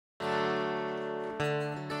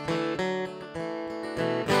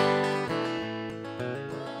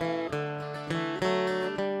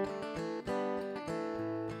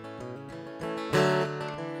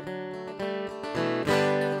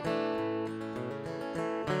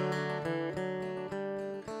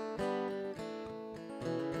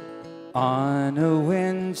On a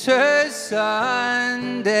winter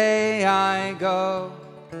Sunday I go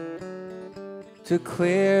to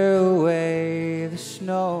clear away the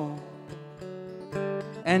snow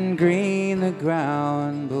and green the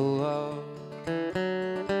ground below.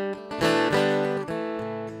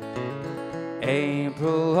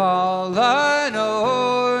 April all an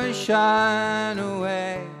ocean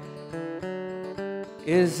away.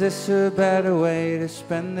 Is this a better way to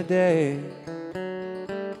spend the day?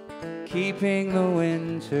 Keeping the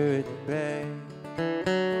winter at bay.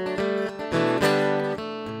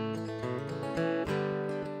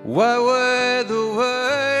 What were the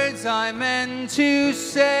words I meant to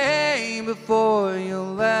say before you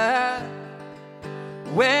left?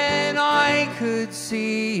 When I could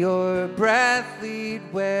see your breath lead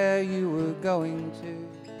where you were going to.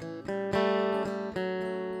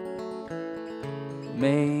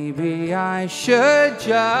 Maybe I should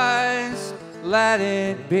just let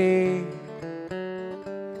it be,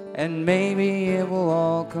 and maybe it will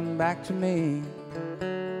all come back to me.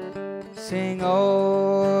 Sing,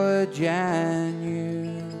 oh,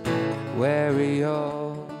 January,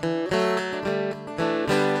 oh.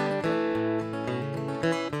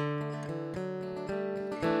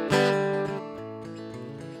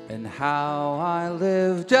 And how I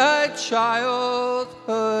lived a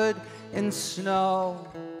childhood in snow,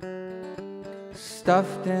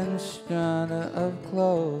 stuffed in strata of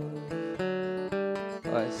clothes.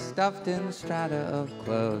 Oh, stuffed in strata of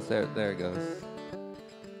clothes. There it goes.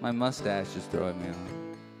 My mustache is throwing me off.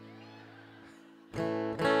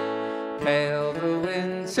 Pale the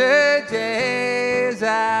winter days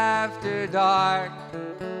after dark,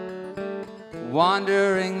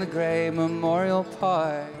 wandering the gray Memorial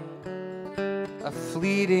Park, a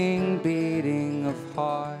fleeting beating of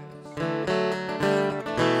hearts.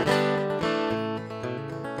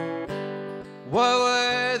 What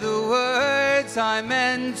were the words I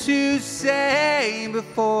meant to say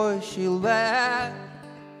before she left?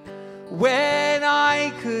 When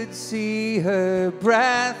I could see her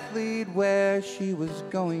breath lead where she was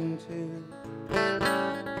going to.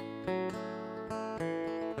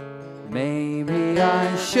 Maybe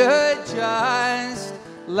I should just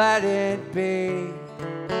let it be,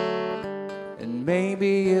 and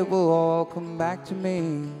maybe it will all come back to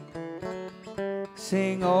me.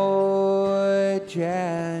 Sing, oh,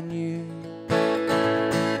 January,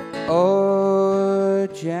 oh,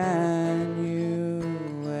 January,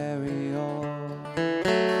 oh.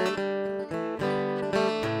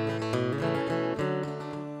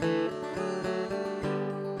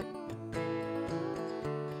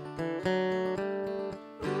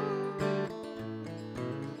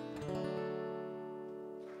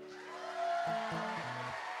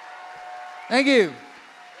 Thank you.